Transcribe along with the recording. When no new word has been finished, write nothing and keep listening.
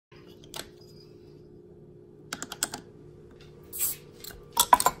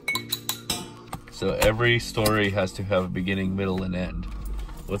So every story has to have a beginning, middle, and end.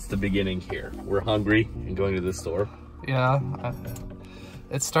 What's the beginning here? We're hungry and going to the store. Yeah,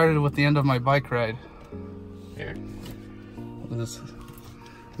 it started with the end of my bike ride. Here. Is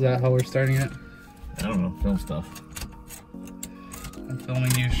that how we're starting it? I don't know, film stuff. I'm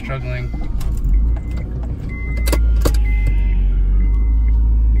filming you struggling.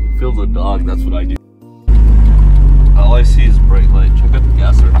 Feel the dog, that's what I do. All I see is bright light. Check out the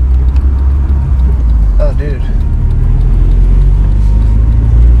gasser. Oh, dude.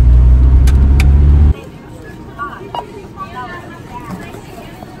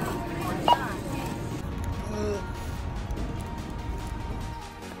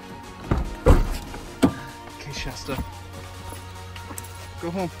 Okay, Shasta.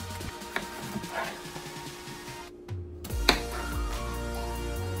 Go home.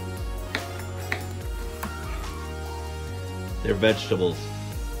 They're vegetables.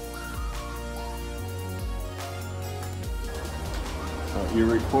 You're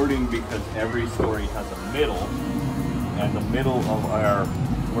recording because every story has a middle, and the middle of our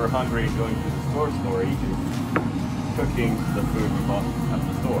 "we're hungry and going to the store" story is cooking the food we bought at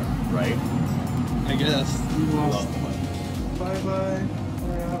the store, right? I guess. You lost. Bye-bye.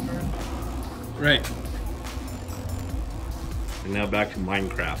 Forever. Right. And now back to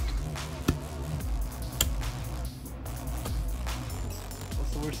Minecraft.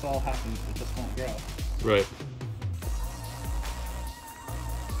 What's the worst that'll happen if it just won't grow? Right.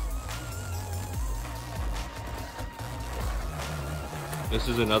 This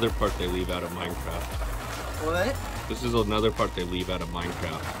is another part they leave out of Minecraft. What? This is another part they leave out of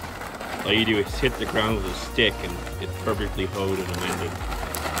Minecraft. All you do is hit the ground with a stick and it's perfectly hoed and amended.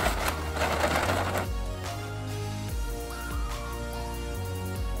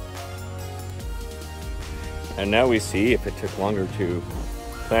 And now we see if it took longer to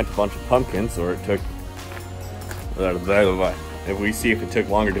plant a bunch of pumpkins, or it took... If we see if it took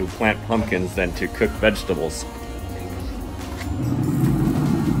longer to plant pumpkins than to cook vegetables.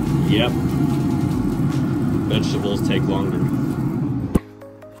 Yep. Vegetables take longer.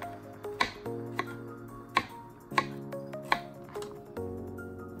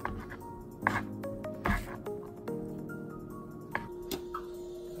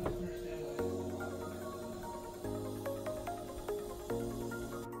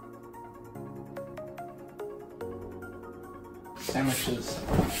 Sandwiches.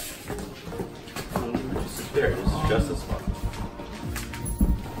 There, this is just as fun.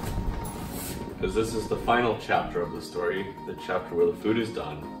 Because this is the final chapter of the story, the chapter where the food is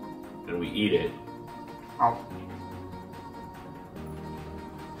done and we eat it. Ow.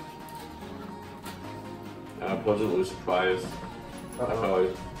 And I'm pleasantly surprised.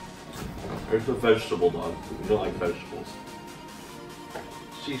 There's the vegetable dog. We don't like vegetables.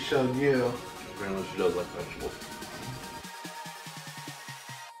 She showed you. Apparently she does like vegetables.